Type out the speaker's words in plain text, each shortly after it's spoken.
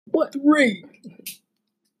What three?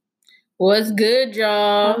 What's good,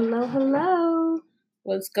 y'all? Hello.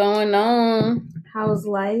 What's going on? How's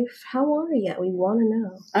life? How are you? We want to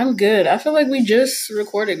know. I'm good. I feel like we just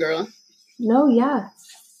recorded, girl. No, yeah.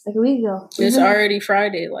 Like a week ago. It's already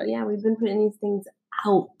Friday. Yeah, we've been putting these things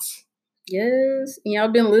out. Yes. And y'all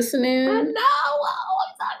been listening? I know. Oh,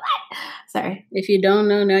 I'm sorry. If you don't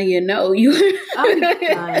know, now you know. I'm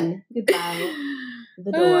done. Goodbye.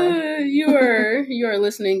 The door. You are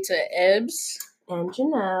listening to Ebbs. And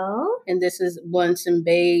Janelle. And this is Blunts and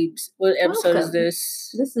Babes. What episode is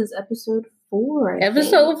this? This is episode 4.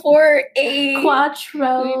 Episode 4.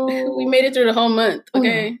 Quattro. We made it through the whole month,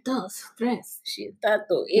 okay? 1, 2, 3.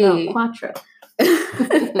 No, quattro.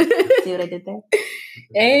 See what I did there?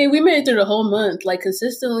 Hey, we made it through the whole month, like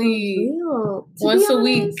consistently. Once a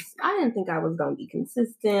week. I didn't think I was gonna be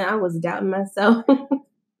consistent. I was doubting myself.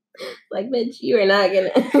 Like, bitch, you are not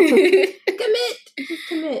gonna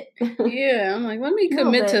commit. Yeah, I'm like, let me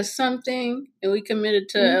commit to something, and we committed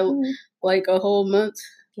to like a whole month.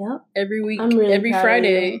 Yep. Every week, really every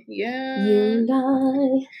Friday. Yeah. You and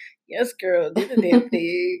I. Yes, girl. Do the damn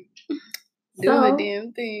thing. Do the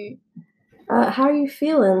damn thing. How are you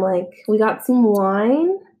feeling? Like, we got some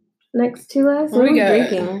wine next to us. What are we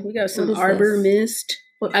drinking? We got some Arbor Mist.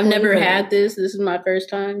 I've never had this. This is my first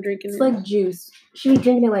time drinking it. It's like juice. She was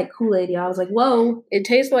drinking it like Kool-Aid. I was like, whoa. It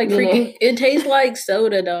tastes like freaking. It tastes like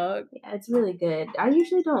soda, dog. Yeah, it's really good. I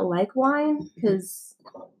usually don't like wine because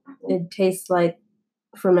it tastes like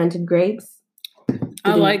fermented grapes.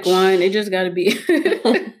 I like wine. It just got to be.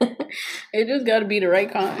 It just got to be the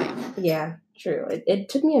right kind. Yeah, true. It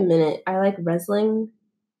took me a minute. I like Riesling.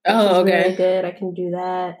 Oh, okay. Really good. I can do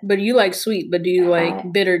that. But you like sweet, but do you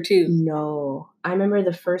like bitter too? No. I remember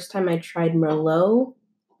the first time I tried Merlot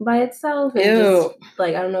by itself. Ew. Just,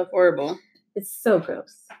 like, I don't know. Horrible. It's so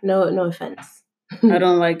gross. No offense. I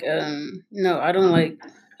don't like I don't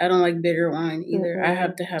like bitter wine either. Mm-hmm. I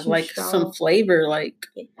have to have like strong. Some flavor, like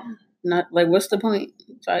not like what's the point?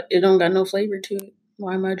 If it don't got no flavor to it.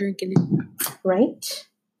 Why am I drinking it? Right?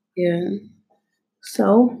 Yeah.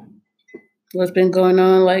 So what's been going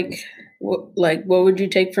on? Like what would you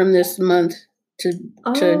take from this month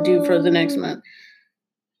to do for the next month?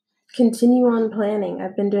 Continue on planning.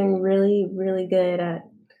 I've been doing really, really good at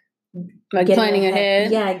like planning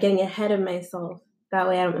ahead. Yeah, getting ahead of myself. That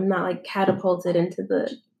way I'm not like catapulted into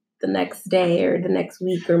the next day or the next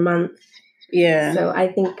week or month. Yeah. So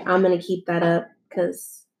I think I'm gonna keep that up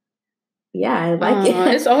because I like it.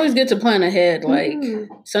 It's always good to plan ahead. Like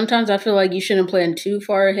sometimes I feel like you shouldn't plan too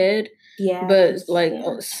far ahead. Yeah. But like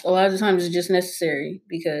a lot of the times it's just necessary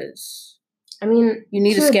because I mean you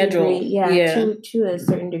need a schedule. To a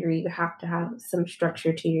certain degree you have to have some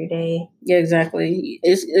structure to your day. Yeah, exactly.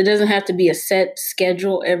 It doesn't have to be a set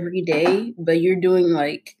schedule every day, but you're doing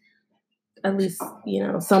like at least,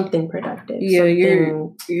 something productive. Yeah,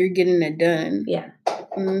 you're getting it done. Yeah.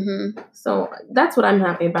 Mm-hmm. So that's what I'm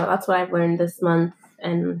happy about. That's what I've learned this month,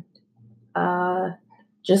 and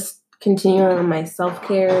just continuing on my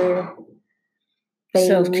self-care.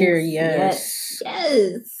 Self-care, yes.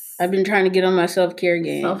 I've been trying to get on my self-care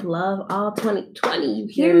game. Self-love, all 2020. You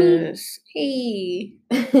hear me? Hey.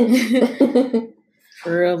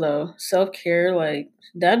 For real though, self-care, like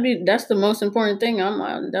that's the most important thing I'm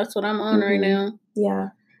on. That's what I'm on right now. Yeah.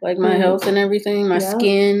 Like my health and everything, my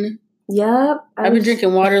skin. Yep. I've been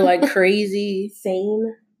drinking water like crazy.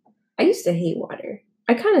 Same. I used to hate water.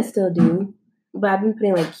 I kind of still do, but I've been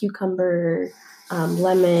putting like cucumber,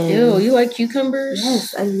 lemon. Ew, you like cucumbers?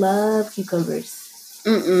 Yes, I love cucumbers.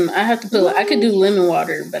 I have to put. I could do lemon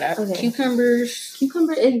water, but cucumbers.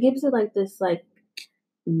 Cucumber, it gives it like this like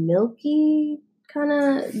milky kind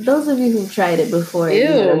of. Those of you who've tried it before, you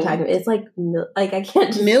know what I'm talking about. It's like like I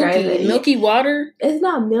can't describe it. Milky water. It's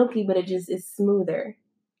not milky, but it just is smoother.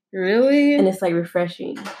 Really? And it's like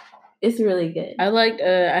refreshing. It's really good. I liked.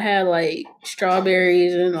 I had like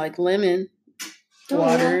strawberries and like lemon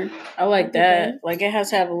water. Yeah. I like that. Okay. Like it has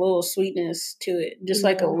to have a little sweetness to it, just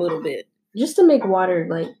like a little bit. Just to make water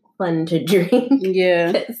like fun to drink.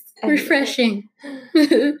 Yeah. Refreshing.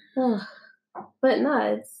 But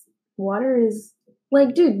no, water is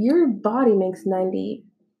like, dude, your body makes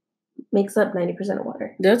up 90% of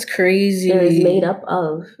water. That's crazy. It is made up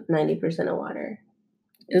of 90% of water.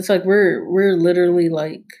 It's like we're literally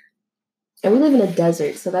like, and we live in a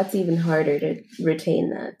desert, so that's even harder to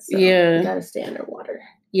retain that. So you gotta stay underwater.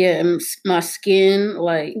 Yeah, and my skin,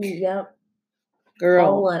 like, yep, girl,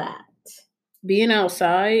 all of that. Being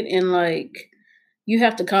outside and like you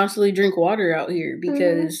have to constantly drink water out here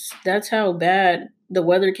because that's how bad the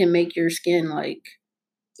weather can make your skin. Like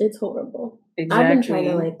it's horrible. Exactly. I've been trying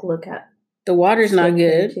to like look at The water's not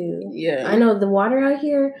good. Too. Yeah. I know the water out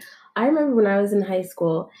here. I remember when I was in high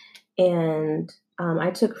school and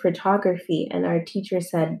I took photography, and our teacher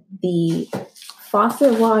said the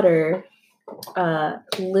faucet water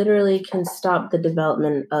literally can stop the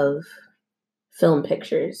development of film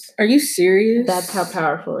pictures. Are you serious? That's how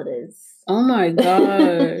powerful it is. Oh my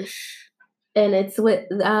gosh. And it's what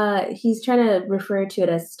he's trying to refer to it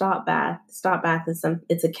as stop bath. Stop bath is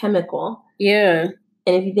it's a chemical. Yeah.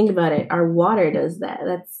 And if you think about it, our water does that.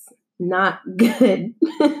 That's not good.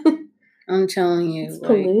 I'm telling you. It's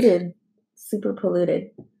polluted. Super polluted.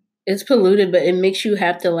 It's polluted, but it makes you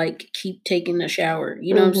have to like keep taking the shower.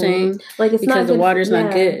 You know what I'm saying? Like it's because the water's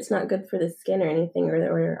not good. It's not good for the skin or anything,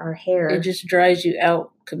 or our hair. It just dries you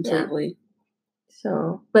out completely. Yeah.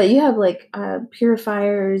 So, but you have like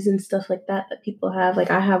purifiers and stuff like that people have. Like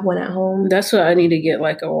I have one at home. That's what I need to get,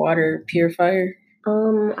 like a water purifier.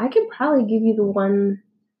 I could probably give you the one.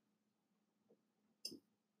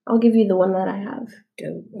 I'll give you the one that I have.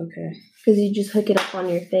 Dope. Okay. Because you just hook it up on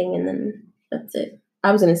your thing and then that's it.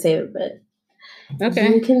 I was gonna save it, but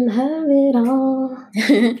okay. You can have it all.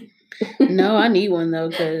 No, I need one though,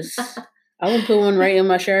 because I will put one right in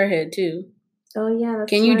my shower head too. Oh yeah, that's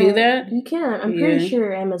can you do that? You can. I'm pretty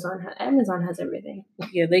sure Amazon has everything.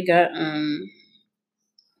 Yeah, they got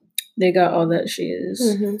all that shit.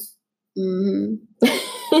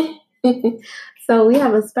 So we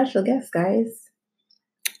have a special guest, guys.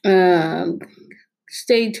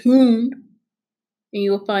 Stay tuned, and you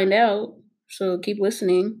will find out. So keep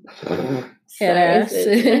listening. Head ass.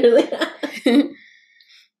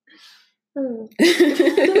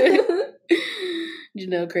 You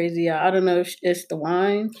know, crazy. I don't know if it's the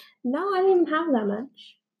wine. No, I didn't have that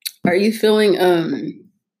much. Are you feeling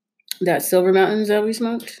that Silver Mountains that we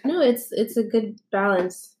smoked? No, it's a good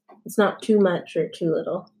balance. It's not too much or too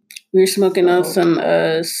little. We were smoking on some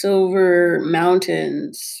Silver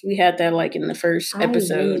Mountains. We had that like in the first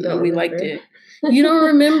episode, and we liked it. You don't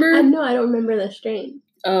remember? I know, I don't remember the strain.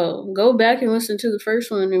 Oh, go back and listen to the first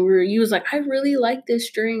one, and you was like, I really like this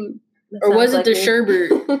strain. Or was it the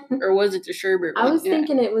sherbet? Or was it the sherbet? I was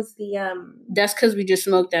thinking it was the That's because we just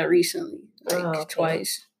smoked that recently, like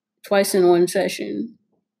twice in one session.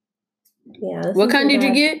 Yeah. What kind did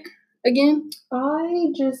you get again? I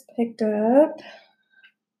just picked up.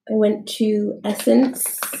 I went to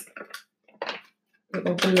Essence. I'll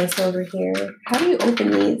open this over here. How do you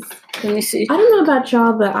open these? Let me see. I don't know about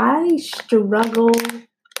y'all, but I struggle.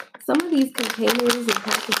 Some of these containers and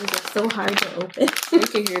packages are so hard to open. You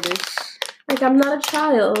can hear this. Like, I'm not a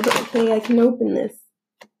child. Okay, I can open this.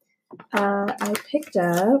 I picked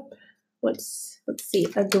up, let's see,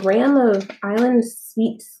 a gram of Island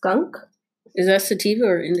Sweet Skunk. Is that sativa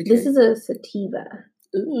or indica? This is a sativa.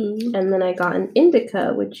 Ooh. And then I got an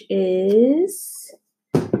indica, which is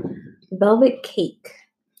Velvet Cake.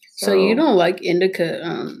 So you don't like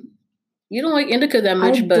indica? You don't like indica that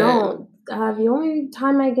much, but... I don't. The only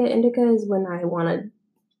time I get indica is when I want to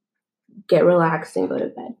get relaxed and go to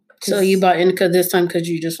bed. So you bought indica this time because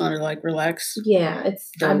you just want to like relax? Yeah,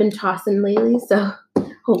 I've been tossing lately, so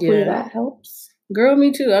hopefully that helps. Girl,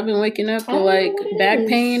 me too. I've been waking up with like back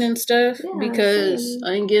pain and stuff because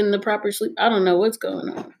I ain't getting the proper sleep. I don't know what's going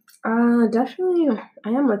on. Definitely, I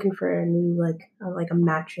am looking for a new like a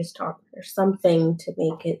mattress topper or something to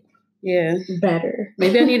make it better.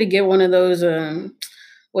 Maybe I need to get one of those.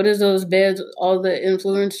 What is those beds? All the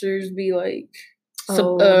influencers be like,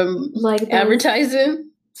 like advertising.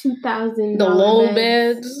 $2,000. The low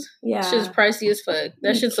beds. Yeah, shit's pricey as fuck.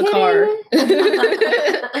 That shit's a car.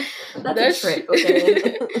 That's a trick.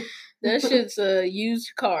 Okay. That shit's a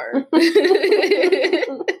used car.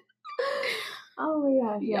 Oh my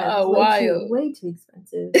gosh! Yeah, wild. Way too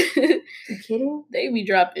expensive. You kidding? They be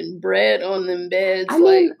dropping bread on them beds. I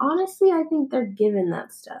mean, honestly, I think they're giving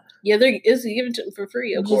that stuff. Yeah, it's given to them for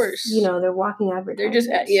free, of course. You know, they're walking advertisements. They're just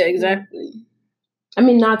exactly. I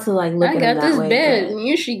mean, not to like look at I got this way, bed, and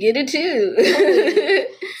you should get it too. This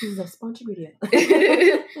is a sponsored video.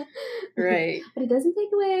 Right. But it doesn't take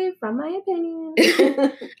away from my opinion.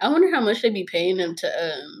 I wonder how much they be paying them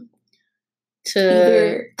to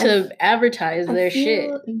advertise their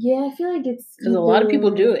shit. Yeah, I feel like it's because a lot of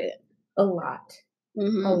people do it. A lot.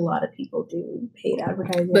 Mm-hmm. A lot of people do paid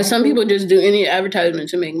advertising. But some people just do any advertisement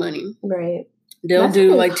to make money. Right. They'll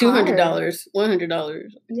do like $200,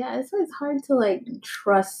 $100. Yeah, it's always hard to like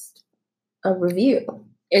trust a review.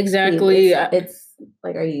 Exactly. It's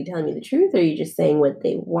like, are you telling me the truth, or are you just saying what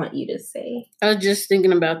they want you to say? I was just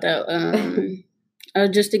thinking about that. I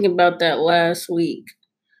was just thinking about that last week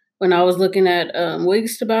when I was looking at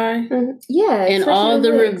wigs to buy. Mm-hmm. Yeah, and all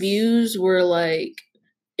the reviews were like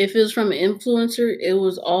if it was from an influencer, it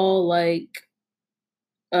was all like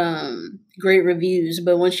great reviews.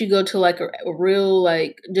 But once you go to like a real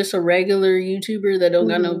like just a regular YouTuber that don't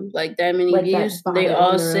got no like that many like views, they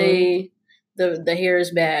all say the hair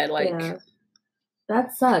is bad. Like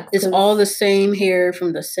that sucks. It's all the same hair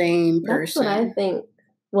from the same person. That's what I think.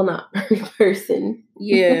 Well, not person.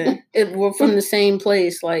 Yeah, we're from the same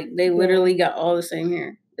place. Like they literally got all the same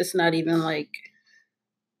hair. It's not even like,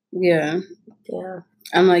 yeah.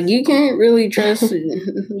 I'm like, you can't really trust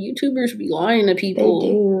YouTubers. Be lying to people. They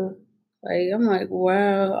do. Like I'm like,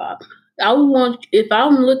 wow. I would want if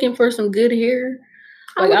I'm looking for some good hair.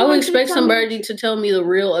 Like I would expect somebody to tell me the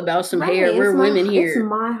real about some hair. We're women here. It's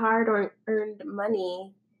my hard-earned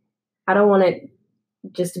money. I don't want it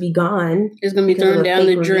just to be gone. It's gonna be thrown down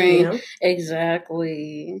the drain. Review.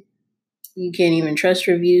 Exactly. You can't even trust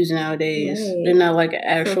reviews nowadays. Right. They're not like an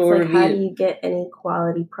actual review. How do you get any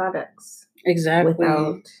quality products? Exactly.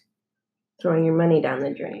 Without throwing your money down the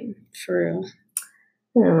drain. For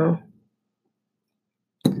real.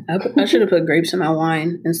 I should have put grapes in my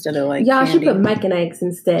wine instead of like Y'all should put Mike and Ike's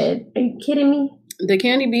instead. Are you kidding me? The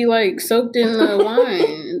candy be like soaked in the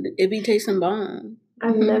wine. It be tasting bomb.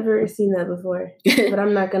 I've never seen that before, but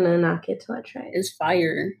I'm not gonna knock it till I try it. It's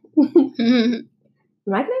fire.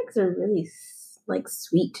 Mike and Ike's are really like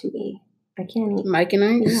sweet to me. I can't eat Mike and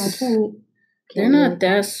Ike's. Yeah, I can't eat. They're not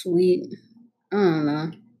that sweet. I don't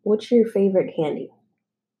know. What's your favorite candy?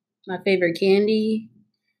 My favorite candy,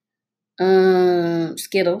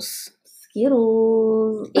 Skittles.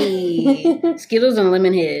 Skittles. Hey. Skittles and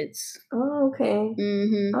lemon heads. Oh, okay.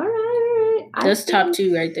 Mm-hmm. All right. That's top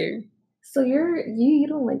 2 right there. So you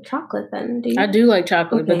don't like chocolate then, do you? I do like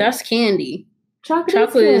chocolate, but that's candy.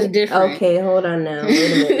 Chocolate is different. Okay, hold on now.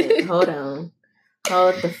 Wait a minute. Hold on.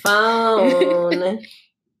 Hold the phone.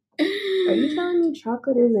 Are you telling me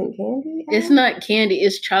chocolate isn't candy? It's not candy.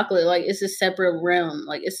 It's chocolate. Like it's a separate realm.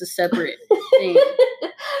 Like it's a separate thing.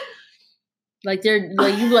 Like they're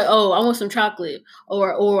like you be like, oh, I want some chocolate,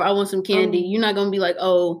 or I want some candy. You're not gonna be like,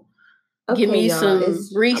 oh, give me some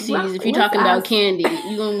Reese's. If you're talking about candy,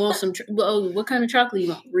 you're gonna want some. Oh, what kind of chocolate you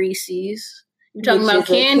want? Reese's. You're talking about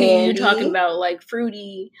candy. You're talking about like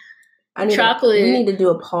fruity chocolate. We need to do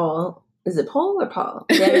a poll. Is it poll or Paul?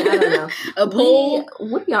 I don't know. A poll.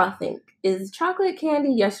 What do y'all think? Is chocolate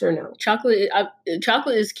candy? Yes or no? Chocolate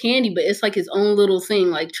is candy, but it's like its own little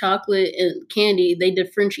thing. Like chocolate and candy, they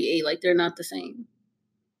differentiate. Like they're not the same.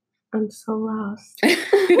 I'm so lost.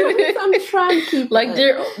 I'm trying to keep like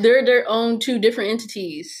they're their own 2 different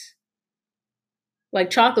entities.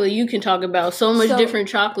 Like chocolate, you can talk about so much different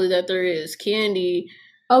chocolate that there is. Candy.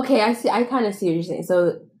 Okay, I see. I kind of see what you're saying.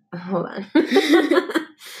 So hold on.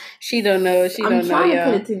 She don't know. I'm trying to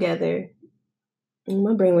put it together.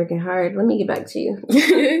 My brain working hard. Let me get back to you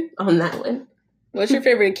on that one. What's your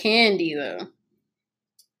favorite candy, though?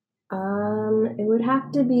 It would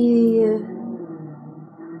have to be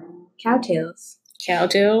Cowtails.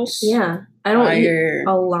 Cowtails? Yeah. I don't eat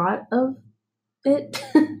a lot of it.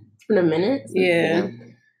 It's been a minute. Yeah.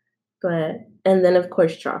 But, and then, of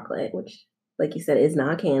course, chocolate, which, like you said, is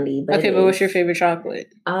not candy. But okay, but what's your favorite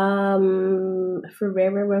chocolate?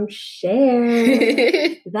 Ferrero Rocher.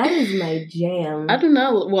 That is my jam. I do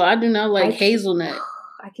not like hazelnut.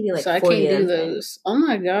 I could do like so 40 I can't do those. Oh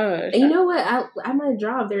my gosh. And you know what? At my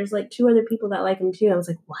job, there's like 2 other people that like them too. I was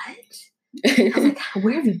like, what? I was like,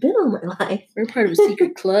 where have you been all my life? We're part of a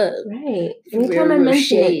secret club. Right. Anytime I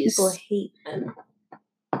mention it, people hate them.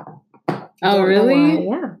 Oh, really?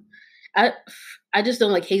 Yeah. I just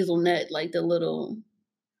don't like hazelnut, like the little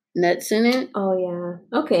nuts in it. Oh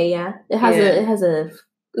yeah. Okay, yeah. It has a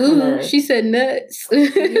Ooh, she said nuts.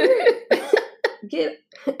 Get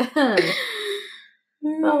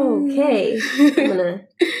okay.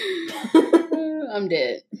 I'm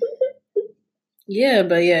dead. Yeah,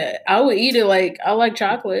 but yeah, I would eat it. Like I like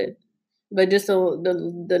chocolate, but just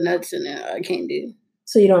the nuts in it, I can't do.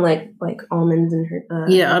 So you don't like almonds and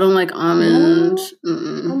yeah, I don't like almonds.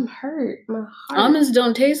 No? I'm hurt. My heart. Almonds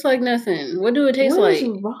don't taste like nothing. What do it taste like?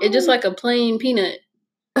 It's just like a plain peanut.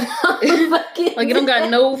 Like it don't got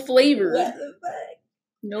no flavor.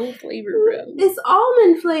 No flavor, bro. It's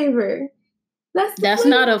almond flavor. That's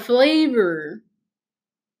not a flavor.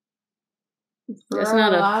 Bro, that's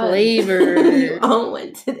not a flavor. On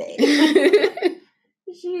one today.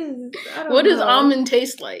 What does almond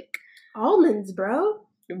taste like? Almonds, bro.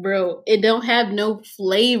 Bro, it don't have no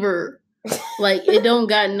flavor. Like it don't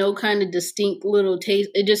got no kind of distinct little taste.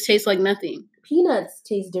 It just tastes like nothing. Peanuts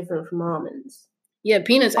taste different from almonds. Yeah,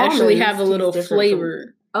 peanuts actually have a little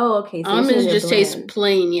flavor. Oh, okay. So almonds just taste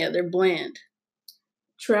plain. Yeah, they're bland.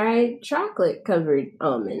 try chocolate covered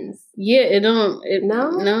almonds. Yeah, it don't.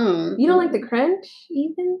 No. You don't like the crunch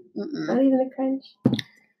even? Mm-mm. Not even the crunch.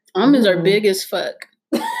 Almonds are big as fuck.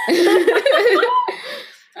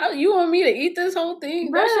 You want me to eat this whole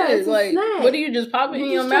thing? Bruh, that shit is like, what do you just pop it in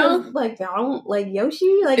your mouth? Like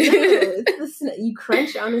Yoshi? Like, no, it's the you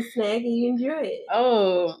crunch on a snack and you enjoy it.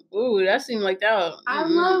 Oh, ooh, that seemed like that. I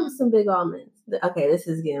love some big almonds. Okay, this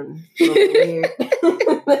is getting a little weird.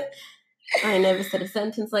 I never said a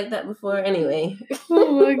sentence like that before. Anyway.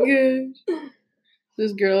 Oh my gosh.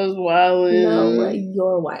 This girl is wilding. No,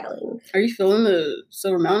 you're wilding. Are you feeling the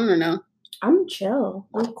Silver Mountain or no? I'm chill.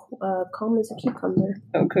 I'm calm as a cucumber.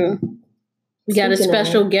 Okay. We got a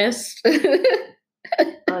special guest.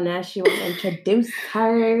 Oh, now she want to introduce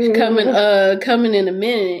her. Coming in a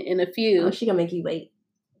minute, in a few. Oh, she gonna make you wait.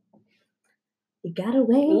 You gotta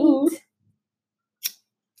wait. Ooh.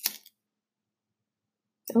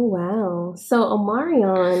 Oh wow! So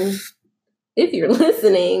Omarion, if you're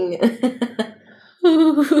listening,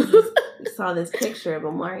 saw this picture of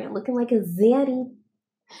Omarion looking like a zaddy.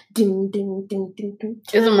 Ding, ding, ding, ding, ding.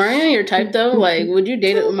 Is Omarion your type though? Like, would you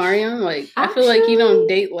date Omarion? Like, I feel like you don't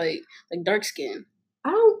date like dark skin.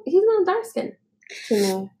 I don't. He's not dark skin to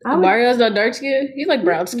me. Omarion's not dark skin. He's like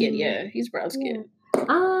brown skin. Yeah, he's brown skin. Yeah.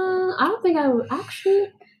 I don't think I would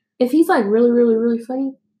actually. If he's like really, really, really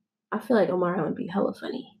funny, I feel like Omarion would be hella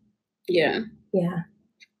funny. Yeah. Yeah.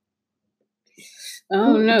 I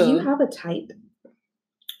don't know. Do you have a type?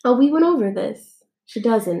 Oh, we went over this. She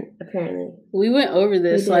doesn't, apparently. We went over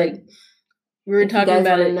this, we were talking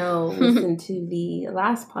about it. Listen to the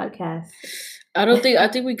last podcast. I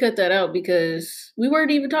think we cut that out because we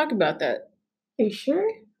weren't even talking about that. Are you sure?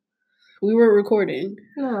 We were recording.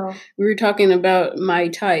 No. We were talking about my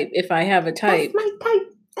type, if I have a type.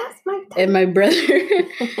 That's my type. And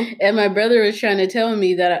my brother was trying to tell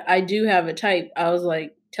me that I do have a type. I was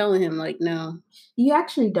like telling him like, no. You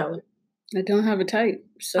actually don't. I don't have a type.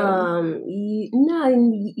 So you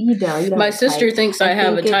don't. You don't my sister thinks I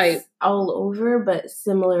have a type. All over, but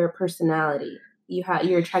similar personality.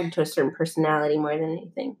 You're attracted to a certain personality more than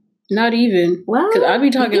anything. Not even. Well, because I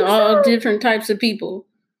be talking to all different types of people.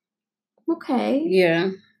 Okay.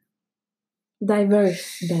 Yeah.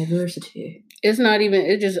 Diversity. It's not even.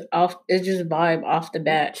 It's just vibe off the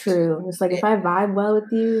bat. True. It's like if I vibe well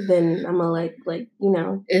with you, then I'm gonna like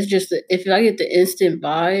It's just if I get the instant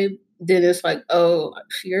vibe, then it's like, oh,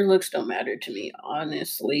 your looks don't matter to me,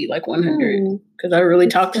 honestly. Like 100, because I really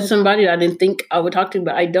talked to somebody I didn't think I would talk to,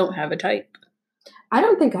 but I don't have a type. I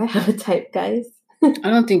don't think I have a type, guys. I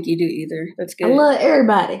don't think you do either. That's good. I love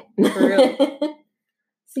everybody. For real.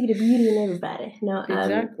 See the beauty in everybody. No,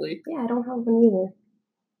 exactly. Yeah, I don't have one either.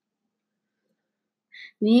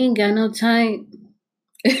 We ain't got no type.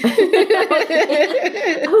 I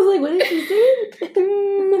was like, what did she say?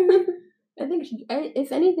 I think,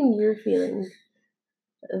 if anything, you're feeling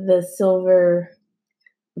the silver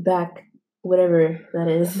back, whatever that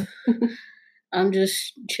is. I'm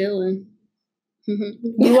just chilling.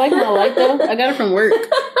 You like my light, though? I got it from work.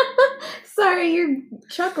 Sorry, your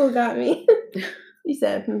chuckle got me. You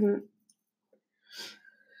said,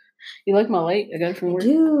 You like my light? I got it from work. I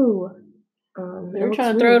do. They were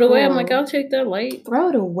trying to throw it away. I'm like, I'll take that light. Throw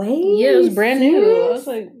it away? Yeah, it was brand new. I was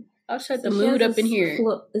like, I'll set the mood up in here.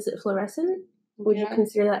 Is it fluorescent? Would you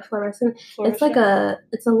consider that fluorescent? It's like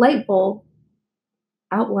it's a light bulb,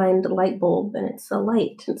 outlined light bulb, and it's a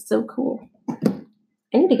light. It's so cool.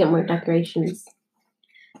 I need to get more decorations.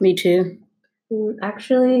 Me too.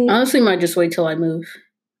 Actually, honestly, might just wait till I move.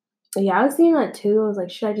 Yeah, I was thinking that too. I was like,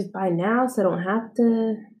 should I just buy now so I don't have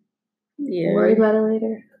to worry about it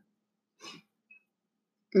later?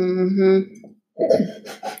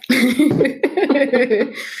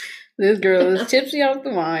 This girl is tipsy off the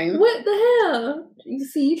wine. What the hell? You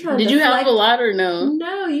see, you trying to Did you have a lot or no?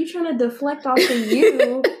 No, you trying to deflect off of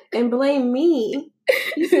you and blame me.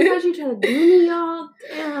 You see how you trying to do me, y'all?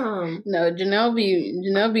 Damn. No, Janelle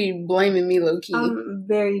be blaming me low key. I'm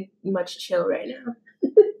very much chill right now.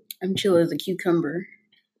 I'm chill as a cucumber.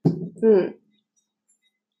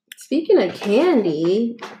 Speaking of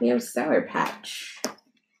candy, we have Sour Patch.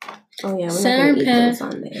 Oh yeah, we're not gonna eat those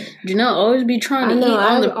on there. Janelle always be trying to eat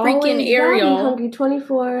on the freaking Ariel. I'm hungry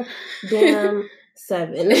 24 damn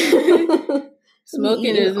 7.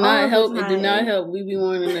 Smoking does not help. It do not help. We be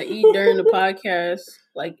wanting to eat during the podcast,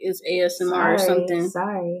 like it's ASMR or something.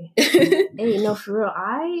 Sorry. Hey, no, for real.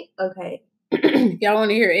 Okay. Y'all want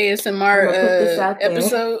to hear ASMR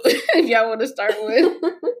episode? If y'all want to start with,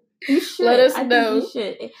 let us know. You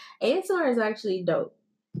should. ASMR is actually dope.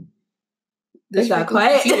 This got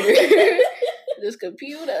quiet. This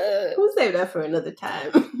computer. We'll save that for another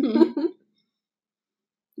time.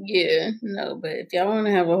 Yeah, no, but if y'all want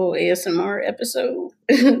to have a whole ASMR episode,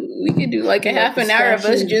 we could do like a half an hour of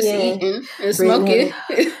us just eating and smoking.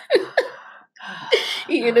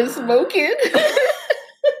 Eating and smoking.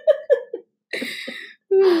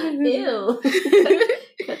 Ew.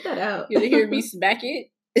 Cut that out. You hear me smack it?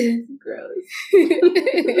 Gross.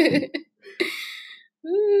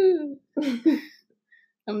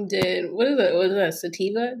 I'm dead. What is that? Was that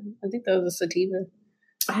sativa? I think that was a sativa.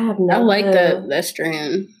 I have no. I like that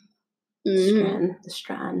strand. Mm-hmm. The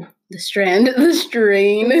strand. I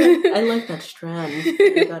like that strand.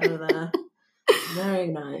 You got over there. Very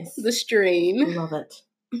nice. The strain. I love it.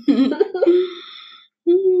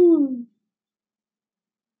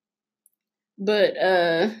 But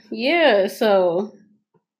yeah, so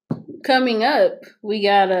coming up, we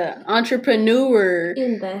got a entrepreneur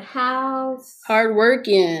in the house,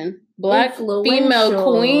 hardworking Black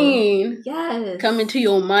female queen. Yes, coming to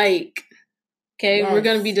your mic. Okay, yes, we're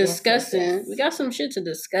gonna be discussing. Yes. We got some shit to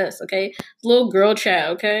discuss. Okay, little girl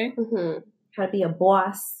chat. Okay, how to be a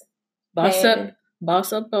boss. Boss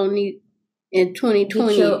up on me in 2020.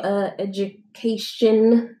 Get your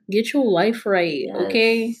education. Get your life right. Yes.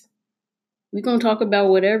 Okay. We're going to talk about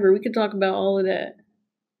whatever. We can talk about all of that.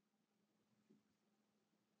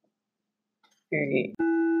 All right.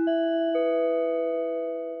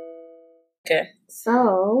 Okay.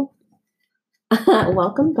 So,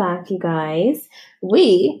 welcome back, you guys.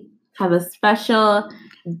 We have a special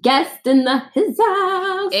guest in the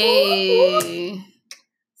house. Hey.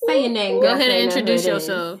 Say your name. Go ahead and introduce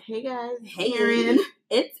yourself. Hey, guys. Hey, Erin.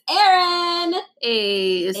 It's Erin.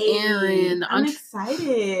 Hey, it's Erin. I'm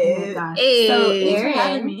excited. Oh my gosh. Hey. So, Erin, for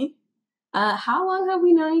having me. How long have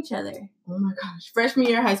we known each other? Oh my gosh. Freshman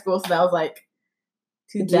year of high school, so that was like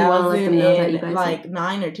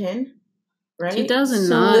 2009 or 10, right?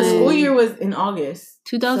 2009. So the school year was in August.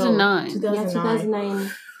 2009. So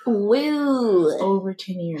 2009. Woo! Over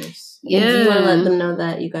 10 years. Yeah. And do you want to let them know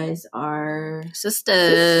that you guys are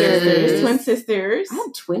sisters? Twin sisters. I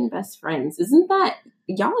have twin best friends. Isn't that...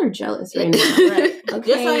 Y'all are jealous right now. Right. Okay.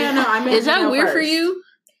 Just so you know, is that weird for you?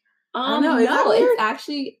 No, it's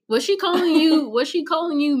actually... Was she calling you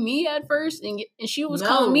me at first? And she was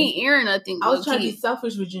calling me Erin, I think. I was trying to be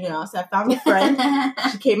selfish with Janelle. So I found a friend.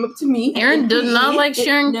 She came up to me. Erin does not like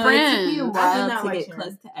sharing friends. It took me a while to get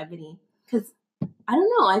close to Ebony. Because, I don't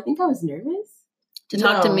know, I think I was nervous. To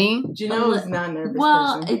talk to me? Janelle is not a nervous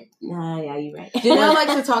person. Yeah, you're right. Janelle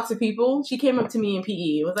likes to talk to people. She came up to me in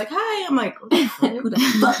PE. It was like, hi. I'm like, who the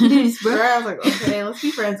fuck is, bro? I was like, okay, let's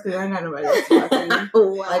be friends because I ain't got nobody else to talk to.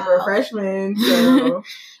 Wow. Like, we're freshmen, so...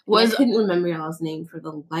 I couldn't remember y'all's name for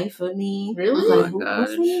the life of me. Really? Oh my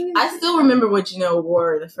gosh. I still remember what Janelle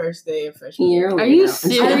wore the first day of freshman year. Are you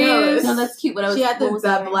serious? No, that's cute. She had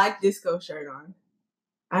that black disco shirt on.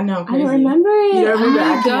 I know. I don't remember it. You don't remember?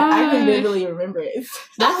 I can vividly remember it.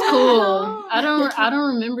 That's cool. I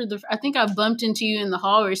don't remember I think I bumped into you in the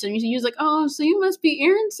hallway. So you was like, oh, so you must be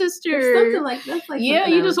Erin's sister. Something like that's like. Yeah,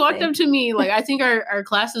 you just walked up to me. Like I think our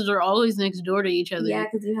classes were always next door to each other. Yeah,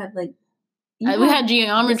 because you had like. We had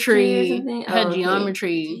geometry.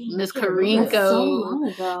 Geometry. Miss Karinko. So long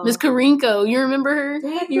ago. Miss Karinko. You remember her?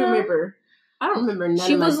 Yeah, you remember. I don't remember none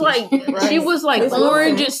she of was like right. She was like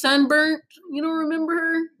orange and sunburnt. You don't remember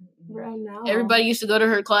her? Right now. Everybody used to go to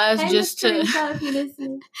her class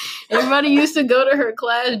Everybody used to go to her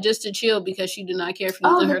class just to chill because she did not care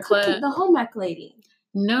for her class. The home ec lady.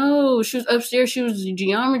 No, she was upstairs. She was a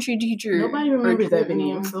geometry teacher. Nobody remembers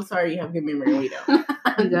Ebony. I'm so sorry you have good memory. We don't.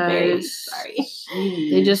 You guys, sorry.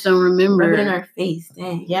 They just don't remember. Rub it in our face.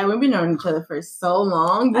 Dang. Yeah, we've been knowing each other for so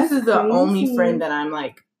long. This is the only friend that I'm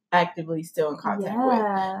like actively still in contact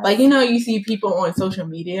with. Like, you see people on social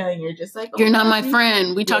media and you're just like, you're not my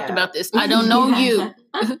friend. We talked about this. I don't know you.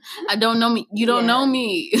 I don't know me. You don't know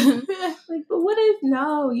me. Like, but what if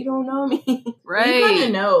you don't know me? Right. You kind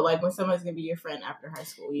of know, like, when someone's gonna be your friend after high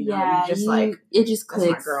school. You just like it just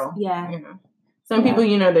clicks. That's my girl. Yeah. Some people,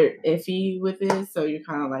 they're iffy with this, so you're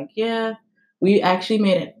kind of like, yeah. We actually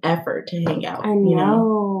made an effort to hang out. I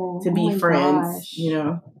know. To be friends. Gosh.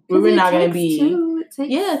 We were not gonna be.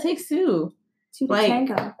 It takes two. Two to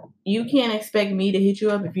tango. You can't expect me to hit you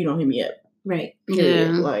up if you don't hit me up. Right.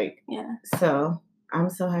 Yeah. So I'm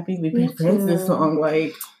so happy we've been friends this long.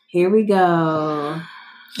 Like, here we go.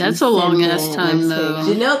 That's a long ass time though.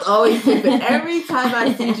 Janelle's always sipping. Every time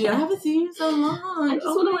I see you, I haven't seen you in so long. I just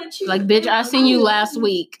want to let you. Like, bitch, I seen you last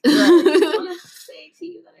week. Right. I just want to say to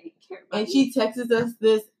you that I care about and she texts us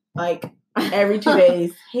this like every 2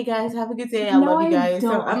 days. Hey guys, have a good day. I love you guys.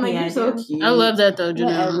 So I'm like, you're so cute. I love that though,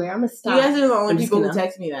 Janelle. I'm gonna stop. You guys are the only people who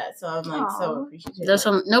text me that, so I'm like so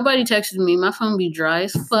appreciative. Nobody texted me. My phone be dry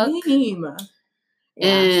as fuck. Same.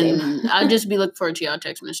 And I'll just be looking forward to y'all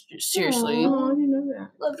text messages. Seriously. Oh, I didn't know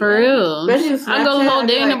that. For real. I go the whole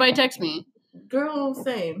day and nobody texts me. Girl,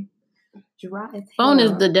 same. Phone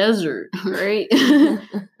is the desert, right?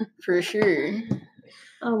 For sure.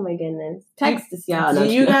 Oh my goodness. Text us, y'all. Do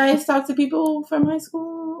you guys talk to people from high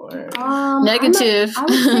school? Or? Negative. I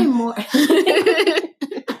would say more. You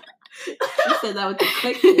said that with the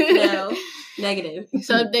quickness. No. Negative.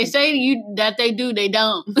 So if they say to you that they do, they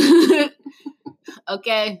don't.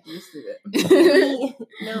 Okay.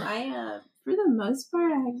 No, I for the most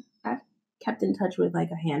part I've kept in touch with like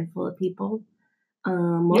a handful of people.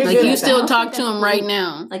 Like you still talk to them right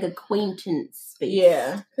now, like acquaintance space.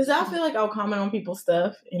 Yeah, because I feel like I'll comment on people's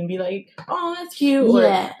stuff and be like, "Oh, that's cute,"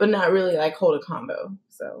 but not really like hold a combo.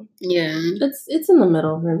 So yeah, it's in the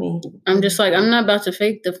middle for me. I'm just like I'm not about to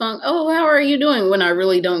fake the funk. Oh, how are you doing? When I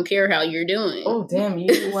really don't care how you're doing. Oh, damn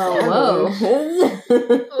you! Whoa.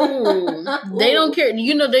 Oh, they don't care.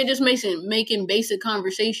 You know, they just making basic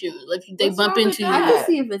conversation. Like they bump into you. I can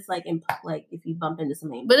see if it's like if you bump into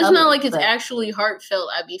something, but it's not like it's actually heartfelt.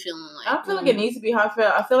 I be feeling like I feel like it needs to be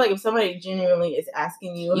heartfelt. I feel like if somebody genuinely is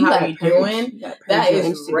asking you how you doing, that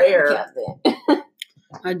is rare.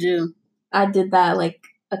 I do. I did that like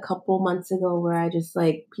a couple months ago where I just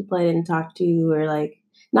like people I didn't talk to or like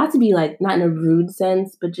not to be like not in a rude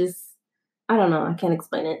sense, but just I don't know. I can't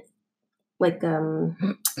explain it. Like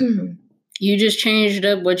you just changed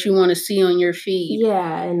up what you want to see on your feed.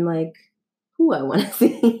 Yeah, and like who I want to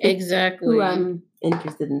see. Exactly. Who I'm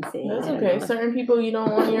interested in seeing. That's okay. Certain people you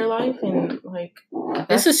don't want in your life, and like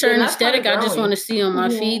it's a certain aesthetic I just want to see on my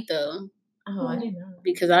feed though. Oh, I didn't know.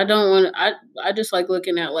 Because I don't want. I just like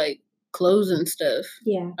looking at like clothes and stuff.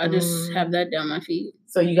 Yeah. I just have that down my feed.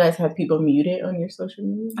 So you guys have people muted on your social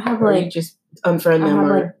media? I have like you just unfriend them. I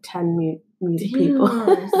have like 10 muted people.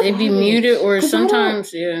 They be muted or sometimes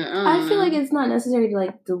I feel like it's not necessary to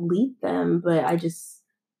like delete them, but I just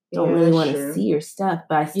don't really want to see your stuff,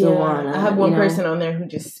 but I still want to. I have one person on there who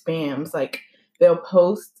just spams. Like they'll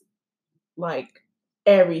post like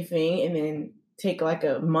everything and then take like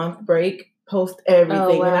a month break. Post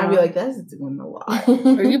everything, and I'd be like, "That's doing a lot."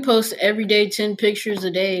 Or you post every day 10 pictures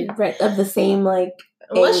a day, right? Of the same like.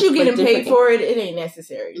 Unless you getting paid for it, it ain't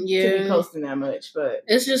necessary to be posting that much. But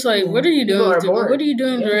it's just like, what are you doing? What are you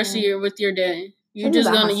doing the rest of your day? You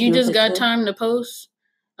just got time to post.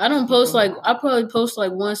 I don't post like I probably post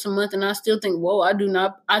like once a month, and I still think, whoa, I do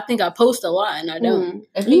not. I think I post a lot, and I don't.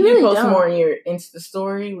 I think you post more in your Insta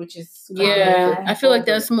story, which is I feel like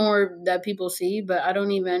that's more that people see, but I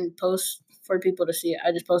don't even post for people to see it.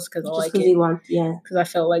 I just post because I like it. Because I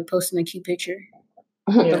felt like posting a cute picture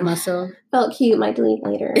of myself. Felt cute. Might delete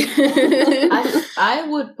later. I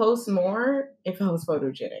would post more if I was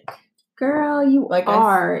photogenic. Girl, you like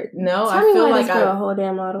are. No, I feel like I'm a whole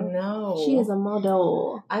damn model. No, she is a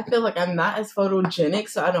model. I feel like I'm not as photogenic,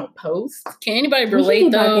 so I don't post. Can anybody relate we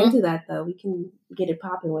can get though? Back into that though. We can get it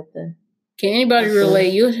popping with the. Can anybody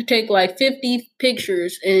relate? You take like 50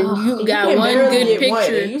 pictures and you got one good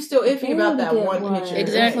picture. You still iffy about that one picture.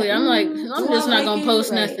 Exactly. I'm like, I'm just not gonna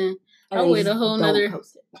post nothing. I'll wait a whole nother.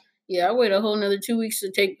 Yeah, I wait a whole nother 2 weeks to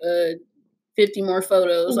take 50 more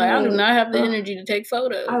photos. Like I do not have the energy to take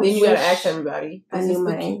photos. Then you gotta ask everybody. I knew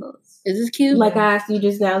my angles. Is this cute? Like I asked you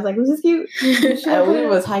just now. I was like, was this cute? We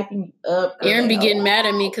was hyping you up. Erin be getting mad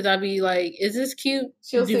at me because I be like, is this cute?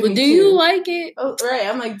 Do you like it? Oh, right.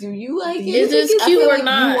 I'm like, do you like it? Is this cute or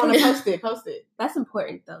not? You want to post it? Post it. That's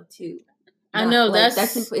important though too. I know like,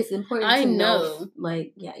 it's important. I to know.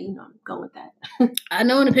 Like, yeah, you know, I'm going with that. I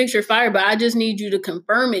know in the picture fire, but I just need you to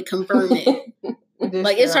confirm it.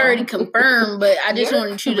 Like it's already confirmed, but I just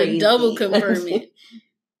wanted you to double confirm it.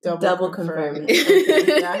 Double confirm it.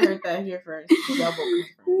 Okay. I heard that here first.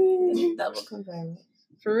 Double confirm it.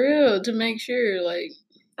 For real, to make sure. Like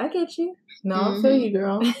I get you. No, I feel you,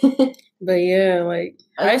 girl. But yeah, like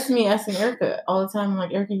that's me asking Erica all the time. I'm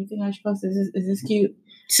like, Erica, you think I should post? Is this cute?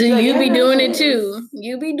 So like, you be doing it too.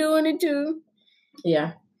 You be doing it too.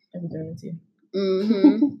 Yeah, I be doing it too.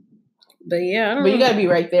 Mm-hmm. But yeah, I don't know. You gotta be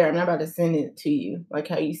right there. I'm not about to send it to you, like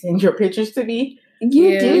how you send your pictures to me.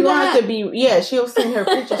 You do you that? Have to be. Yeah, she'll send her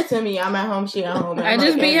pictures to me. I'm at home. She at home. I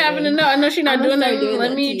just be having to know. I know she's not doing that.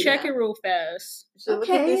 Let me check it real fast. So look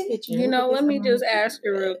at this picture. You know, let me just ask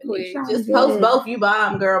her real quick. Just post both. You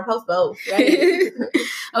bomb, girl. Post both. Right?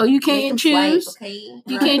 Oh, you can't choose. Swipe, okay?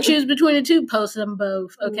 You can't choose between the two. Post them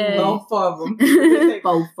both. Okay. Both of them.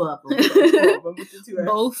 Both of them.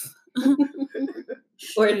 Both.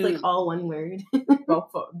 Or it's like all one word.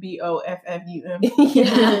 Both. BOFFUM.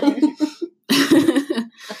 Yeah.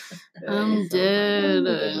 I'm dead.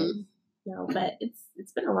 No, but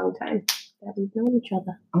it's been a long time that we've known each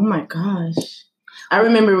other. Oh my gosh. I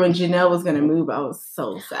remember when Janelle was gonna move, I was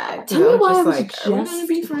so sad. Tell me why I was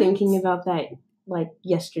just thinking about that like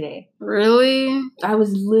yesterday. Really? I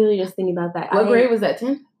was literally just thinking about that. What grade was that?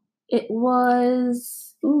 10? It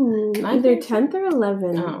was either 10th or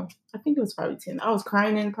 11th. Oh, I think it was probably 10. I was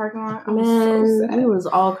crying in the parking lot. I was so sad. We was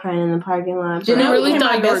all crying in the parking lot. Janelle really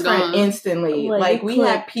thought my best friend instantly. Like we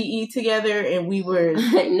had PE together and we were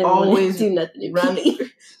always do nothing running.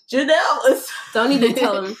 Janelle, don't even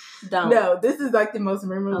tell him. Don't. No, this is like the most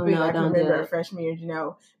memorable thing I can remember our freshman year.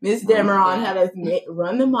 Janelle, Miss Demeron had us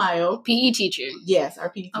run the mile. PE teacher. Yes, our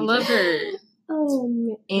PE teacher. I love her. Oh,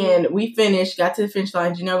 man. And we finished, got to the finish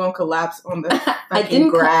line. Janelle gonna collapse on the fucking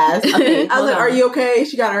grass. Okay, I was like, "Are you okay?"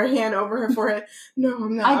 She got her hand over her forehead. No,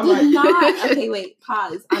 I'm not. I did not. Okay, wait,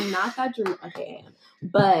 pause. I'm not that dramatic. Okay,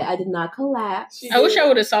 but I did not collapse. I wish I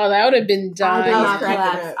would have saw that. I would have been dying. I did not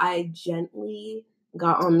collapse. I gently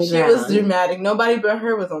got on the ground. She was dramatic. Nobody but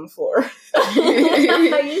her was on the floor.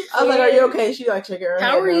 I was like, "Are you okay?" She like checking her head.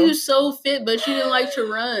 How are you so fit, but you didn't like to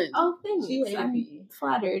run? Oh, thanks. I'm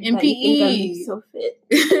flattered. In PE, you think I'm so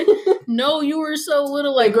fit. No, you were so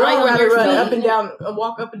little. Like, girl, I'd rather run up and down,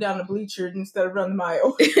 walk up and down the bleachers instead of run the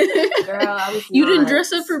mile. Girl, I was. You didn't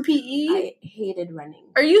dress up for PE. I hated running.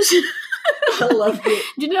 Are you? I loved it.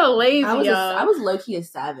 You know, lazy. I was low key a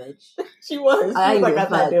savage. She was. I'm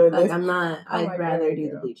not doing this. I'm not. I'd rather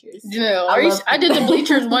do the bleachers. You know, I did the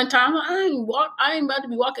bleachers one time. I ain't about to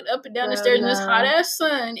be walking up and down the stairs in this hot ass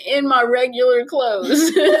sun in my regular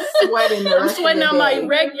clothes. Sweating. I'm sweating out my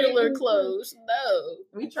regular clothes. No,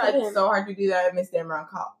 we tried so hard to do that. Miss Demeron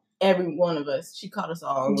caught every one of us. She caught us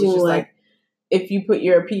all. And was just like, if you put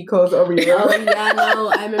your PE clothes over your yeah, no,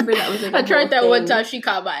 I remember that was like I tried that one time. She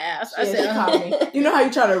caught my ass. I said, she caught me. You know how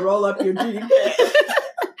you try to roll up your jean pant?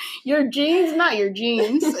 Your jeans, not your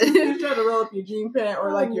jeans. You try to roll up your jean pant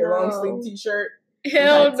or like your long sleeve t-shirt.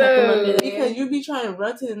 Hell no. Because you be trying to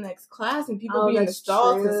run to the next class and people be in the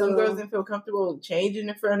stalls and some girls didn't feel comfortable changing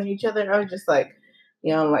in front of each other. I was just like,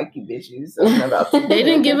 yeah, I don't like you bitches. They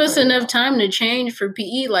didn't give us enough time to change for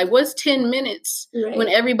PE. Like, what's 10 minutes when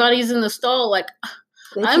everybody's in the stall? Like,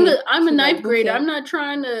 I'm a ninth grader. I'm not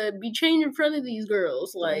trying to be changed in front of these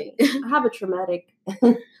girls. Like, I have a traumatic.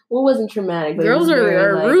 Well, it wasn't traumatic. But girls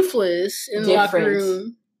are ruthless in the locker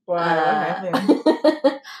room. Wow,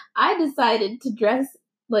 I decided to dress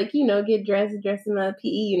get dressed in a PE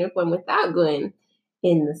uniform without going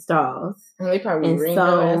in the stalls. And they probably ring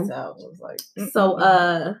their ass out. It was like,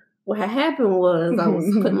 what had happened was I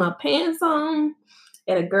was putting my pants on,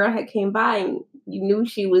 and a girl had came by, and you knew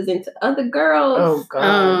she was into other girls. Oh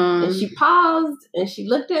God! And she paused, and she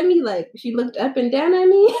looked at me like she looked up and down at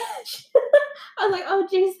me. I was like, "Oh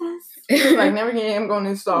Jesus!" It was like, never again. I'm going to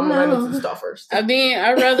install. I'm going to install first. I mean,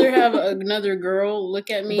 I'd rather have another girl look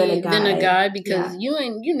at me than a guy because you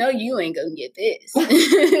ain't gonna get this.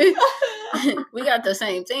 We got the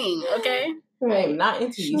same thing, okay? Right, I'm not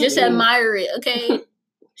into you. Just admire it, okay?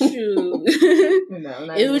 Shoot.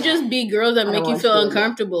 It would just be girls that make you feel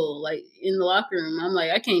uncomfortable, like in the locker room. I'm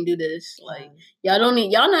like, I can't do this. Like,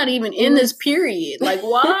 y'all not even in this period. Like,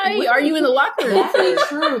 why are you in the locker room? That's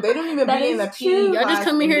true. They don't even be in the PE. Y'all just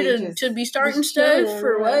come in here to be starting stuff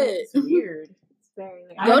for what? It's weird.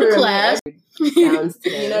 Go to class.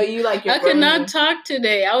 You like your I could not talk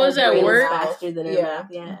today. I was at work.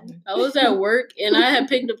 Yeah. I was at work and I had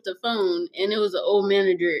picked up the phone and it was an old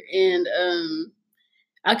manager and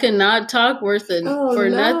I could not talk nothing.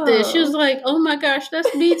 She was like, "Oh my gosh,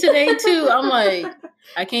 that's me today too." I'm like,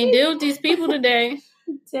 I can't deal with these people today.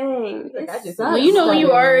 Dang. Well, when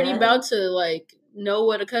you already about to like know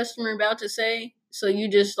what a customer about to say. So you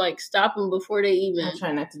just like stop them before they even. I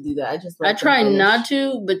try not to do that. I try not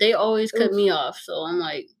to, but they always cut me off. So I'm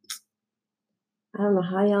like, I don't know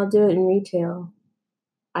how y'all do it in retail.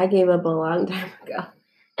 I gave up a long time ago.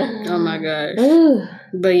 Oh my gosh!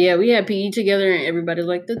 But yeah, we had PE together, and everybody's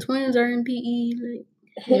like, the twins are in PE. Like,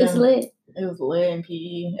 it was lit. It was lit in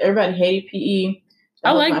PE. Everybody hated PE.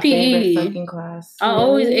 I like PE. Fucking class. I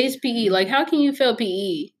always aced PE. Like, how can you fail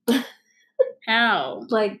PE? How?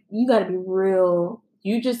 Like, you gotta be real.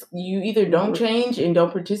 You either don't change and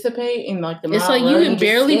don't participate in like the. It's like you can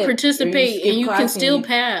barely participate and you can still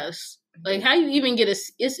pass. Like, how you even get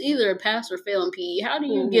it's either a pass or fail in PE. How do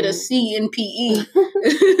you get a C in PE?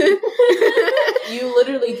 You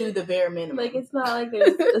literally do the bare minimum. Like, it's not like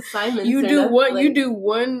there's assignments. You do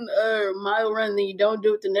one mile run, then you don't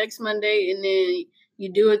do it the next Monday, and then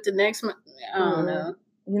you do it the next month. I don't know.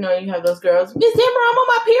 You have those girls, Miss Demeron, I'm on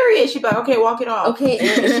my period. She'd be like, okay, walk it off. Okay.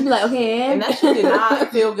 And she'd be like, okay. And that shit did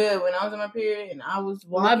not feel good when I was on my period and I was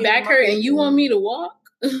walking. My back hurt and you want me to walk?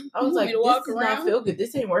 I was like, this does not feel good.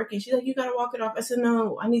 This ain't working. She's like, you gotta walk it off. I said,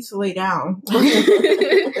 no, I need to lay down.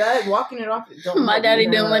 Walking it off. My daddy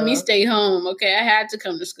didn't let me stay home. Okay, I had to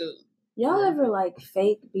come to school. Y'all ever like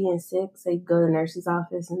fake being sick, so you go to the nurse's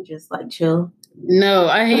office and just like chill? No,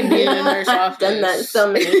 I hate being in the nurse's office. Done that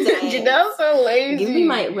so many times. You know, so lazy. Give me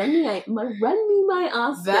run me my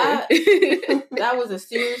Oscar. That was a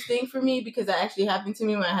serious thing for me because that actually happened to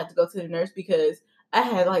me when I had to go to the nurse because I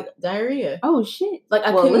had like diarrhea. Oh shit! Like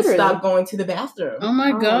I couldn't stop going to the bathroom. Oh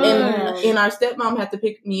my god! And our stepmom had to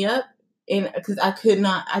pick me up. And because I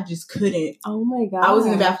just couldn't. Oh my god! I was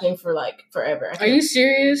in the bathroom for like forever. Are you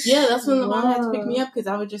serious? Yeah, that's when the mom had to pick me up because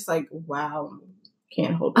I was just like, wow,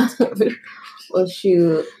 can't hold it together. Well,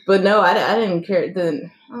 shoot. But no, I didn't care. I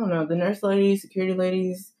don't know, the nurse ladies, security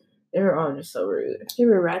ladies, they were all just so rude. They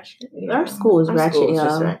were ratchet. Yeah. Our school was ratchet, y'all.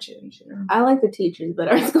 Just ratchet, you know? I like the teachers, but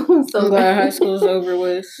our school was so I'm glad high school's over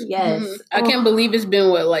with. Yes. Mm-hmm. I can't believe it's been,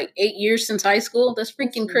 like 8 years since high school? That's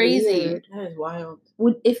freaking crazy. Weird. That is wild.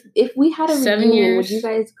 If we had a 7 reunion, years. would you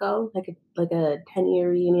guys go? Like a 10-year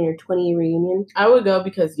reunion or 20-year reunion? I would go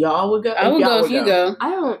because y'all would go. I would go if you go.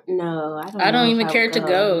 I don't know. I don't even care to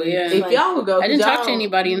go. Yeah. If y'all would go. I didn't talk to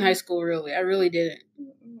anybody in high school, really. I really didn't.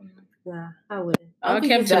 Nah, I wouldn't. I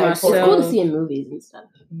kept to myself. It's cool to see in movies and stuff.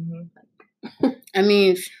 Mm-hmm. I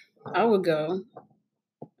mean, I would go.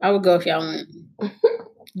 I would go if y'all went.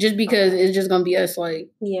 Just because it's just gonna be us, like.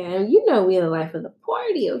 Yeah, you know we're the life of the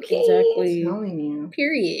party, okay? Exactly.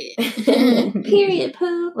 Period. Period,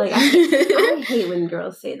 poo. Like, I hate when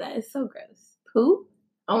girls say that. It's so gross. Poo?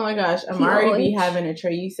 Oh my gosh, I'm already be having a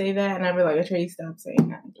Trey say that, and I'd be like, a Trey, stop saying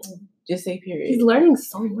that. Just say period. He's learning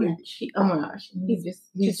so much. Oh my gosh,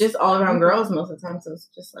 he's just all around girls most of the time, so it's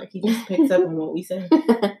just like he just picks up on what we say.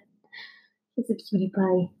 He's a cutie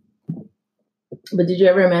pie. But did you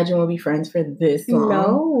ever imagine we'll be friends for this long?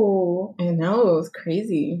 No. I know, it was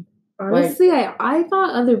crazy. Honestly, I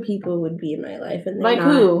thought other people would be in my life, and like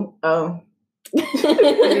not. Who? Oh, we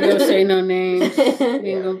ain't gonna say no names. We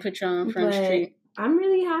ain't gonna put you on Front Street. I'm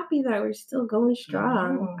really happy that we're still going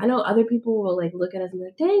strong. I know other people will like look at us and be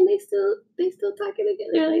like, "Dang, they still talking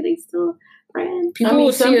together. Like they still friends." People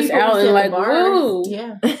will see us out and like, "Whoa,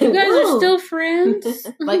 yeah, you guys are still friends."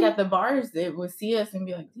 Like at the bars, they would see us and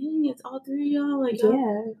be like, "Dang, it's all three of y'all." Like,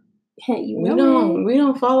 yeah, we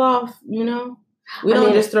don't fall off, you know. We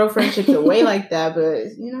don't just throw friendships away like that,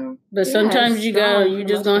 but you know. But sometimes you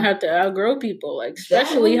just gonna have to outgrow people, like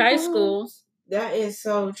especially high school. That is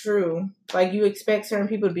so true. Like you expect certain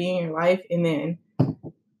people to be in your life, and then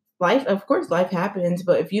life happens.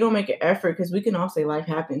 But if you don't make an effort, because we can all say life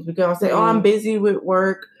happens. We can all say, "Oh, I'm busy with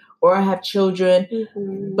work," or "I have children."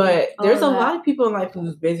 Mm-hmm. But there's a lot of people in life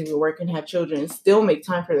who's busy with work and have children and still make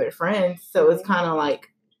time for their friends. So it's kind of like.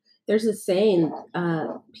 There's a saying,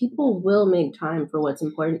 people will make time for what's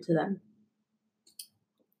important to them.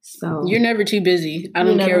 So you're never too busy. I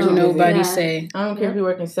don't care what nobody say. I don't care if you're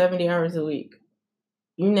working 70 hours a week.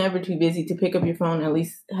 You're never too busy to pick up your phone, at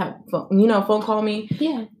least have phone call me.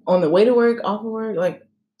 Yeah. On the way to work, off of work. Like,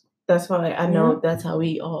 that's why I know that's how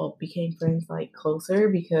we all became friends, like, closer,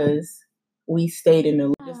 because we stayed in the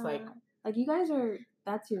loop. Just like you guys are,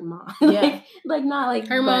 that's your mom. Yeah. like, not like.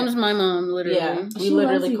 Her mom's my mom, literally. Yeah. We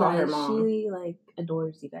literally call her mom. She, like,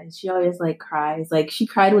 adores you guys. She always, like, cries. Like, she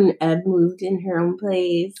cried when Eb moved in her own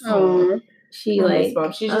place. Oh. She, like.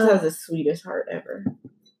 Mom. She just has the sweetest heart ever.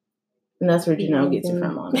 And that's where Janelle gets it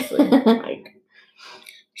from, honestly. Like,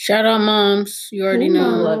 shout out moms. You already know.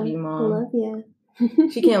 I love you, Mom. I love you.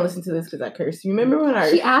 She can't listen to this because I cursed. You remember when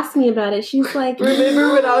she asked me about it? She's like,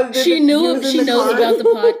 remember when I was? She knows about the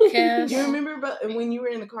podcast. You remember when you were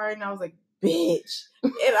in the car and I was like, "Bitch,"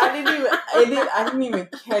 and I didn't even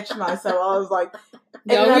catch myself. I was like,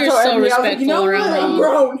 "Yo, we're so respectful around I'm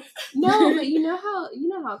grown." No, but you know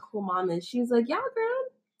how cool Mom is. She's like, "Y'all grown."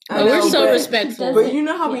 We're so respectful. But you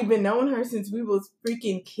know how we've been knowing her since we was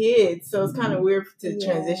freaking kids, so it's kind of weird to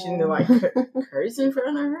transition to like curse in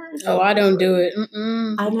front of her. So I don't do it.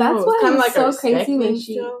 I know. That's why it was so crazy when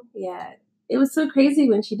she. Yeah, it was so crazy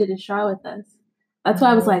when she did a shot with us. That's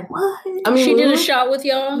why I was like, "What?" I mean, she did a shot with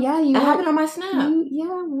y'all. Yeah, I have it on my Snap.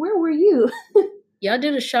 Where were you? Y'all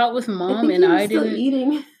did a shot with Mom, and I didn't.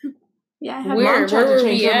 Eating. Yeah, I have. Mom tried to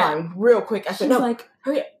change her mind real quick. I said, "No, like,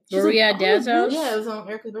 hurry up." Were we at Dad's house? Yeah, it was on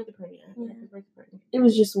Erica's birthday party. It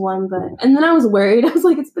was just one, and then I was worried. I was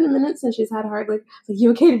like, it's been a minute since she's had a hard like,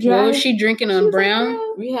 you okay to drive? What was she drinking on brown?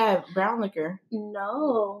 Like, we had brown liquor.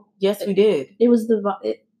 No. Yes, we did. It was the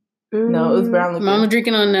no, it was brown liquor. Mama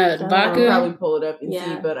drinking on that vodka. I'll probably pull it up and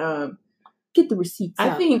see, but get the receipts. I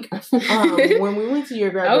think when we went to your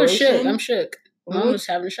graduation, I'm shook. Mom was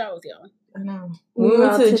having a shot with y'all. I know. When we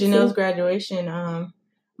went to Janelle's graduation,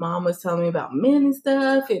 mom was telling me about men and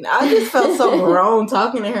stuff, and I just felt so grown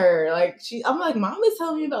talking to her. Like I'm like, mom is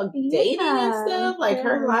telling me about dating and stuff, like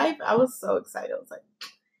her life. I was so excited. I was like,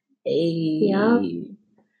 hey,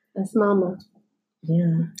 that's mama.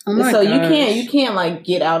 Yeah. Oh my so gosh. you can't like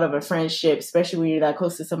get out of a friendship, especially when you're that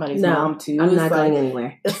close to somebody's mom too. I'm not going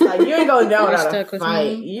anywhere. It's like you ain't going down without a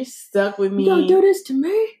fight. You're stuck with me. You don't do this to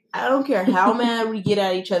me. I don't care how mad we get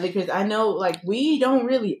at each other, because I know like we don't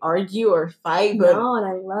really argue or fight, but and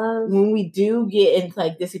I love when we do get into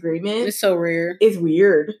like disagreements. It's so rare. It's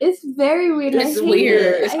weird. It's very weird. It's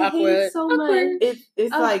weird. It's I awkward. hate it so much.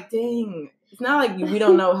 It's like, dang. It's not like we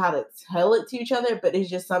don't know how to tell it to each other, but it's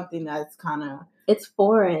just something that's kind of. It's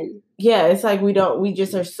foreign. Yeah, it's like we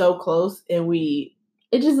just are so close, and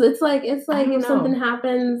it's like if something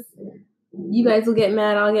happens, you guys will get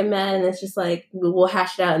mad, I'll get mad, and it's just like we'll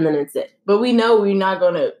hash it out, and then it's it. But we know we're not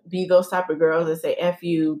gonna be those type of girls that say "F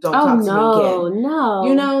you," don't talk to me again. No,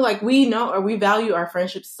 you know, like we know or we value our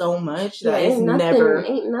friendship so much that it's never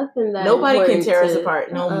ain't nothing that nobody can tear us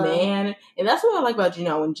apart. No man, and that's what I like about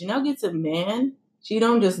Janelle. When Janelle gets a man, she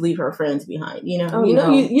don't just leave her friends behind. You know,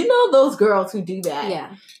 you know those girls who do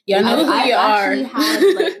that. Yeah, I know who you are.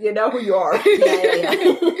 You know who you are.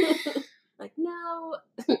 Yeah. Like no.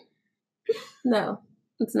 No,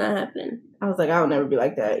 it's not happening. I was like, I'll never be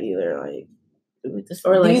like that either. Like,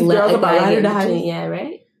 or like these girls about yeah,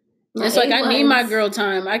 right. It's like I need my girl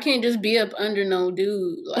time. I can't just be up under no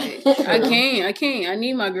dude. Like I can't. I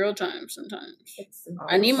need my girl time sometimes.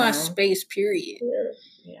 I need my space. Period.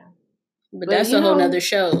 Yeah. But that's a whole nother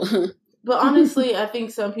show. But honestly, I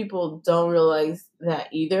think some people don't realize that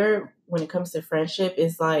either. When it comes to friendship,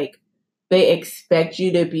 it's like they expect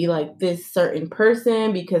you to be like this certain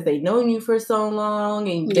person because they've known you for so long,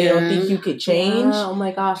 and they don't think you could change. Yeah. Oh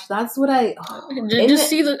my gosh, that's what I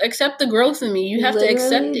just accept the growth in me. You have to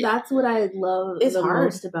accept it. That's what I love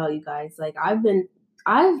most about you guys. Like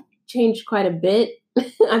I've changed quite a bit.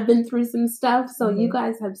 I've been through some stuff, so you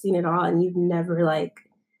guys have seen it all, and you've never like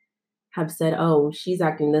have said, "Oh, she's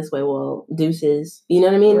acting this way." Well, deuces. You know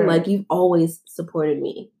what I mean? Right. Like you've always supported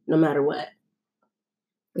me, no matter what.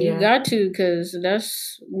 You got to, because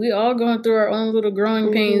we all going through our own little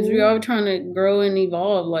growing pains. We all trying to grow and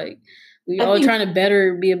evolve. Like we all trying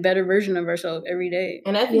to be a better version of ourselves every day.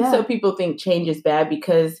 And I think some people think change is bad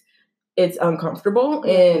because it's uncomfortable.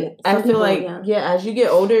 And I feel like, as you get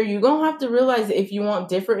older, you're going to have to realize that if you want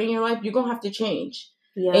different in your life, you're going to have to change.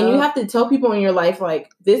 Yeah. And you have to tell people in your life, like,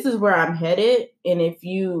 this is where I'm headed. And if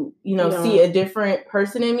you see a different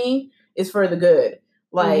person in me, it's for the good.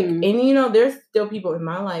 Like, and there's still people in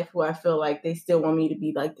my life who I feel like they still want me to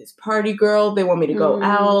be like this party girl. They want me to go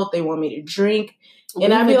out. They want me to drink.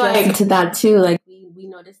 And I'd be like to that too. Like we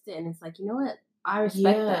noticed it, and it's like, you know what? I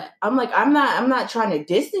respect that. I'm like, I'm not trying to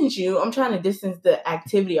distance you. I'm trying to distance the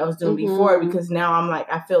activity I was doing before, because now I'm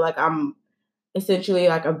like, I feel like I'm essentially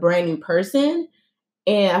like a brand new person.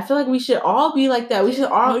 And I feel like we should all be like that. We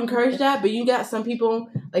should all encourage that. But you got some people,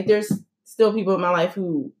 like there's still people in my life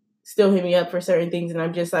who still hit me up for certain things, and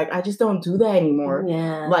I'm just like, I just don't do that anymore.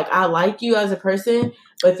 Yeah. Like, I like you as a person,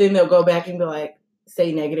 but then they'll go back and be like,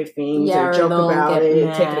 say negative things or joke about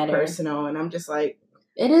it, take it personal, and I'm just like,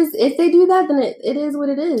 it is. If they do that, then it is what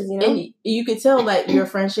it is, you know. And you could tell that your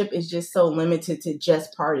friendship is just so limited to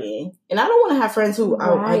just partying. And I don't want to have friends who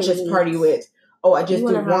I just party with. Oh, I just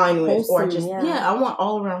do wine with, or I just I want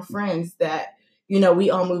all around friends that we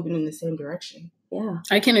all moving in the same direction. Yeah,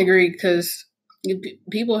 I can agree, because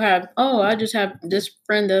people have, I just have this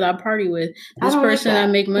friend that I party with, this person I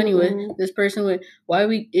make money with, this person with.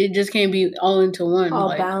 It just can't be all into one. All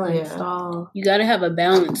balanced. All you got to have a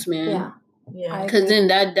balance, man. Yeah. Because then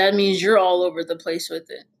that means you're all over the place with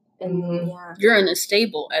it. And you're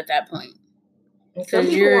unstable at that point. Because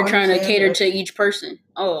you're trying to cater to each person.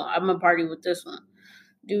 Oh, I'm gonna party with this one.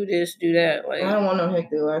 Do this, do that. Like, I don't want no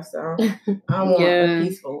hectic lifestyle. I want a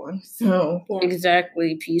peaceful one. So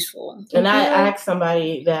exactly, peaceful. And I asked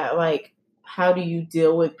somebody that, like, how do you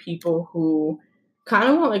deal with people who kind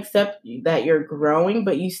of won't accept that you're growing,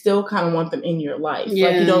 but you still kind of want them in your life?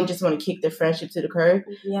 Like, you don't just want to kick their friendship to the curb.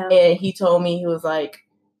 Yeah. And he told me, he was like,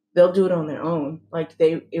 they'll do it on their own. Like,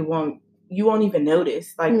 you won't even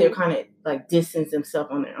notice. Like, they're kind of like distance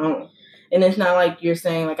themselves on their own. And it's not like you're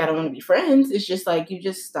saying, like, I don't want to be friends. It's just like you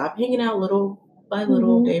just stop hanging out little by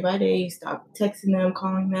little, day by day. You stop texting them,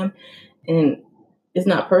 calling them. And it's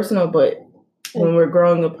not personal, but when we're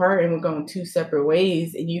growing apart and we're going two separate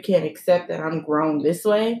ways, and you can't accept that I'm grown this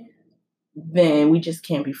way, then we just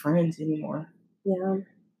can't be friends anymore. Yeah.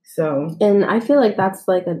 So. And I feel like that's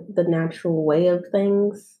like the natural way of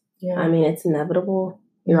things. Yeah. I mean, it's inevitable.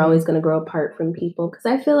 You're always going to grow apart from people. Because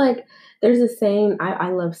I feel like there's a saying,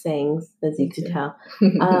 I love sayings, as you can tell.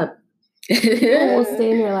 People will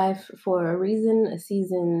stay in your life for a reason, a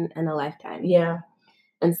season, and a lifetime. Yeah.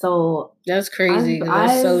 And so that's crazy.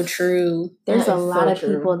 That's so true. There's a lot of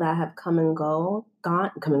people that have come and go.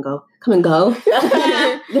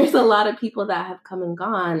 There's a lot of people that have come and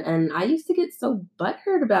gone, and I used to get so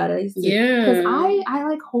butthurt about it. Because I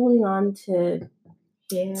like holding on to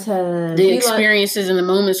the experiences and the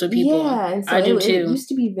moments with people. Yeah, and so I do too. It used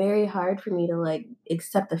to be very hard for me to like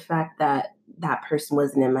accept the fact that that person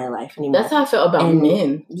wasn't in my life anymore. That's how I felt about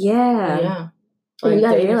men. Yeah. Like, you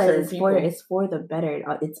gotta realize it's for the better.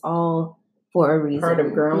 It's all for a reason. Part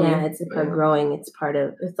of growing. Yeah, it's part of growing. It's part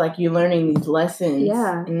of... It's like you're learning these lessons.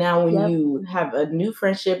 Yeah. And now when you have a new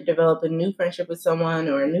friendship, develop a new friendship with someone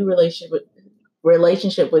or a new relationship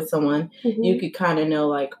with someone, you could kind of know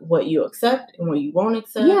like what you accept and what you won't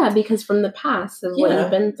accept. Yeah, because from the past of what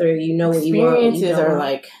you've been through, you know what you want. Experiences are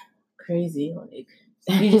like crazy. Like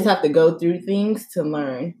you just have to go through things to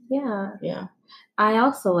learn. Yeah. Yeah. I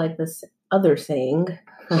also like this other saying.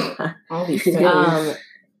 All these sayings.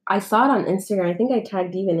 I saw it on Instagram. I think I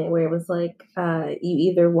tagged you in it where it was like, you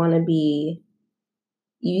either want to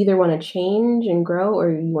change and grow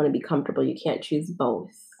or you want to be comfortable. You can't choose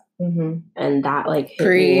both. Mm-hmm. And that like hit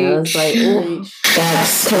me. I was like,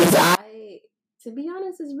 that's because to be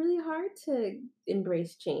honest, it's really hard to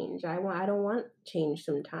embrace change. I don't want change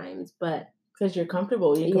sometimes, but because you're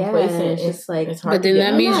comfortable, you're complacent. It's just like, it's hard. But then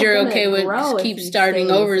that means you're okay with keep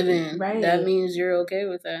starting over. Then that means you're okay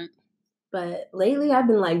with that. But lately, I've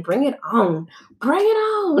been like, bring it on.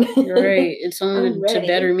 Right. It's only to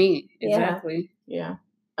better me. Exactly. Yeah.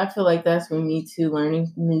 I feel like that's for me too,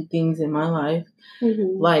 learning new things in my life.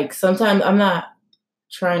 Mm-hmm. Like sometimes I'm not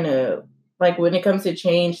trying to, like when it comes to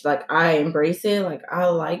change, like I embrace it. Like I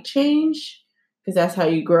like change because that's how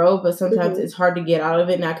you grow. But sometimes it's hard to get out of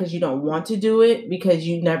it, not because you don't want to do it, because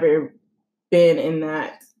you've never been in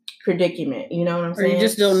that predicament. You know what I'm saying? Or you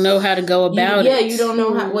just don't know how to go about it. Yeah, you don't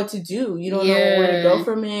know what to do. You don't know where to go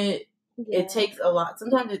from it. Yeah. It takes a lot.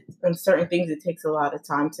 Sometimes on certain things, it takes a lot of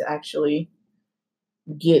time to actually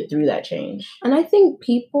get through that change. And I think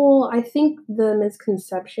the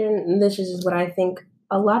misconception, and this is just what I think,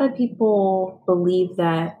 a lot of people believe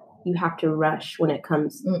that you have to rush when it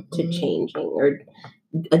comes to changing or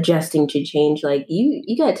adjusting to change. Like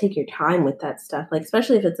you got to take your time with that stuff. Like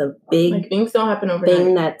especially if it's a big things don't happen overnight.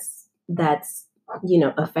 Thing that's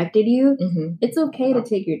affected you. Mm-hmm. It's okay to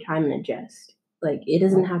take your time and adjust. Like it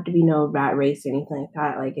doesn't have to be no rat race or anything like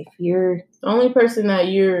that. Like if you're the only person that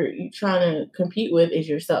you're trying to compete with is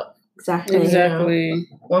yourself. Exactly.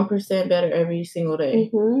 1% better every single day.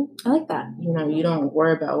 Mm-hmm. I like that. You don't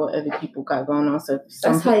worry about what other people got going on. So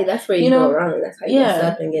that's where you go wrong. That's how you mess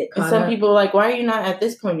up and get caught. And some people are like, why are you not at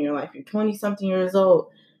this point in your life? You're 20-something years old.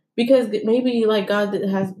 Because maybe like God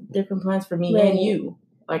has different plans for me and you.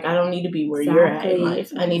 Like I don't need to be where you're at in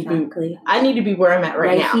life. I need to be where I'm at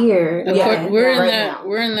right now. Here. We're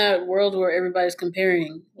in that world where everybody's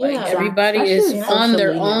comparing. Like everybody is on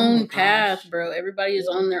their own path, bro. Everybody is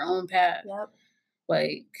on their own path. Yep.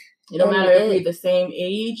 Like it don't matter if we're the same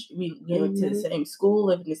age, we go to the same school,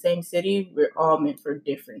 live in the same city. We're all meant for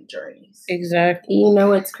different journeys. Exactly. You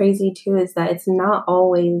know what's crazy too is that it's not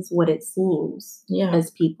always what it seems. Yeah.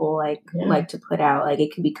 As people like to put out. Like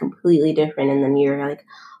it could be completely different, and then you're like,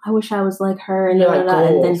 I wish I was like her, and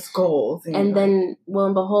goals, and then lo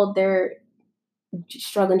and behold, they're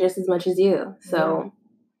struggling just as much as you. So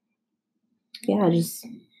just.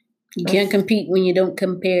 You can't compete when you don't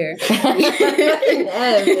compare.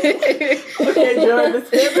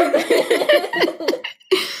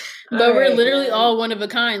 But we're literally all one of a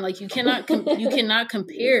kind. Like you cannot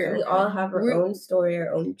compare. We all have our own story,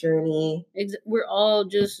 our own journey. We're all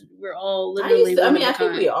literally. I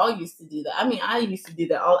think we all used to do that. I mean, I used to do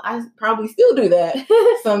that. I probably still do that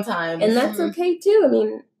sometimes, and that's okay too. I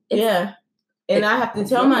mean, and I have to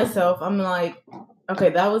tell myself, I'm like,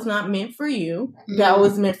 okay, that was not meant for you. That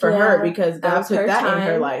was meant for her because God put that in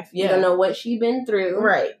her life. Yeah. You don't know what she's been through.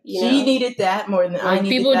 Right. She needed that more than I needed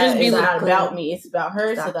people that. It's not about me. It's about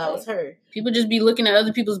her, so that was her. People just be looking at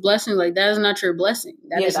other people's blessings like that is not your blessing.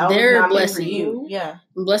 That is their blessing. You. Yeah.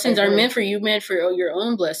 Blessings are meant for you, meant for your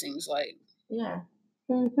own blessings. Like. Yeah.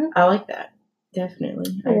 Mm-hmm. I like that.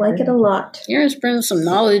 Definitely. I like it a lot. You're spreading some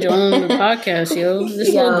knowledge on the podcast, yo. This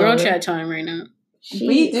is little girl chat time right now.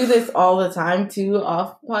 We do this all the time too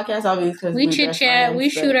off podcast, obviously because we chit chat, we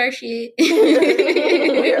shoot our shit.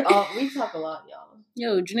 We talk a lot, y'all.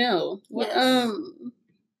 Yo, Janelle, what are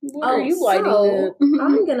you lighting up?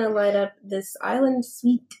 I'm gonna light up this Island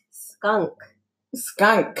Sweet Skunk.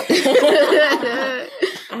 Skunk.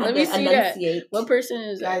 Let me see that. What percent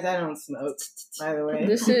is that? Guys, I don't smoke, by the way.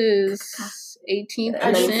 This is 18%.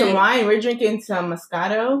 I drink some wine. We're drinking some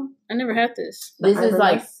Moscato. I never had this. This is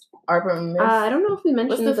like Arbor Mist. I don't know if we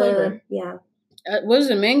mentioned the flavor. Yeah. What is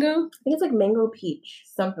it, mango? I think it's like mango peach.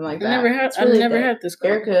 Something like that. I've never had this.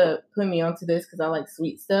 Erica put me onto this because I like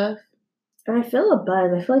sweet stuff. And I feel a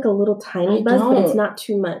buzz. I feel like a little tiny buzz, but it's not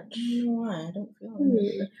too much. I don't know why. I don't feel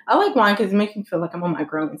it. I like wine because it makes me feel like I'm on my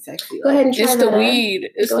grown and sexy. Go ahead and try It's the weed.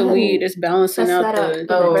 It's the weed. It's balancing out the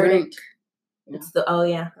drink. It's the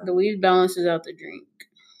The weed balances out the drink.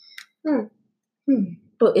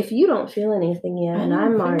 But if you don't feel anything yet, and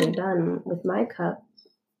I'm already done with my cup.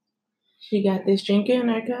 She got this drink in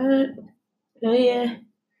her cup. Oh yeah.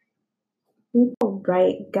 All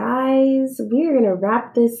right, guys, we're going to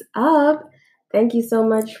wrap this up. Thank you so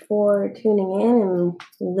much for tuning in and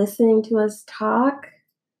listening to us talk.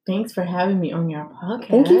 Thanks for having me on your podcast.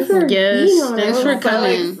 Thank you for being on. Thanks for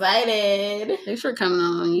coming. I'm so excited. Thanks for coming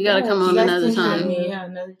on. You got to come on another time. Yeah,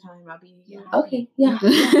 another time. I'll be here. Okay, yeah.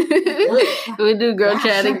 We do girl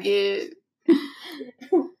chat again.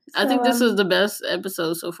 I think this was the best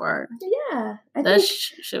episode so far. Yeah. That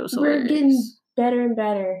shit was hilarious. We're getting better and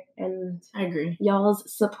better, and I agree. Y'all's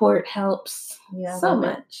support helps so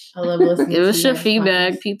much. I love listening. Give us your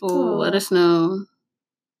feedback, people. Let us know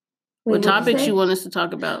what topics you want us to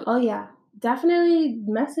talk about. Oh yeah, definitely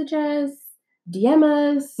message us, DM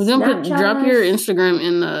us. We're gonna drop your Instagram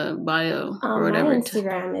in the bio or whatever. My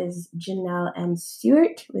Instagram is Janelle M.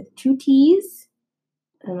 Stewart with 2 T's.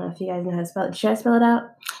 I don't know if you guys know how to spell it. Should I spell it out?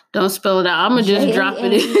 Don't spell it out. I'm gonna just drop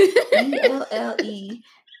it in.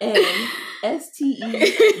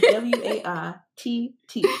 ELLENSTEWAITT.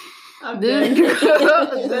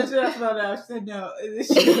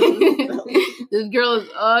 This girl is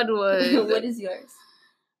odd one. What is yours?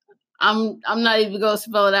 I'm not even gonna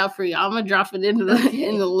spell it out for you. I'm gonna drop it in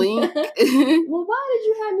the link. Well, why did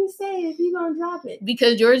you have me say it if you gonna drop it?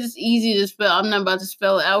 Because yours is easy to spell. I'm not about to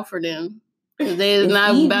spell it out for them. Because they is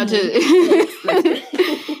not about to.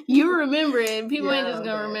 You remember it. People ain't just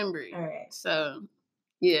gonna remember it. All right. So,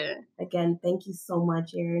 yeah. Again, thank you so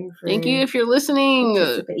much, Erin. Thank you if you're listening.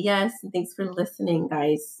 Yes, and thanks for listening,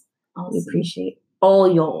 guys. Awesome. We appreciate all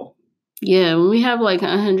y'all. Yeah, when we have like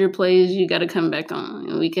 100 plays, you got to come back on,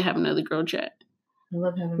 and we can have another girl chat. I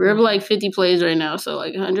love having. We're like 50 plays right now, so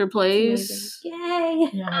like 100 plays. Yay!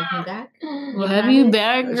 You have me back. We'll have you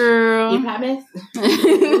back, girl. You promise?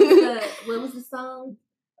 What was the song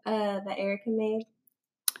that Erica made?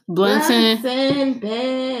 Blunson,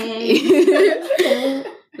 babe.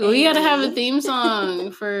 We gotta have a theme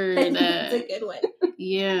song for that. That's a good one.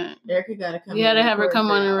 Yeah, Erica gotta come. We gotta have her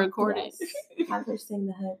come on and record it. Have her sing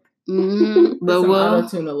the hook. Mm-hmm. But we'll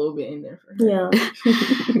auto-tune a little bit in there for her. Yeah.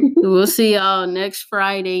 We'll see y'all next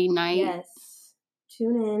Friday night. Yes.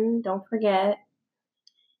 Tune in. Don't forget.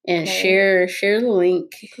 And share the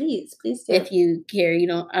link. Please do. If you care.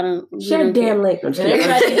 I don't share the damn link. If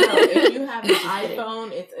you have an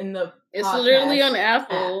iPhone, it's in the It's literally on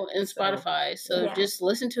Apple and Spotify. So just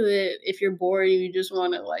listen to it if you're bored and you just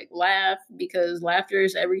want to like laugh, because laughter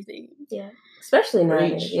is everything. Yeah. Especially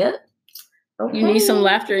nowadays. Yep. Okay. You need some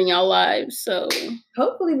laughter in y'all lives, so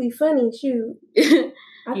hopefully we funny too. I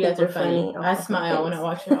think we're funny. I smile when I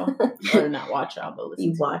watch y'all, or not watch y'all, but listen.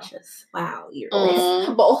 You watch us. Wow, you're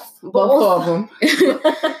both of them.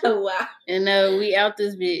 Wow. And we out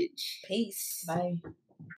this bitch. Peace. Bye.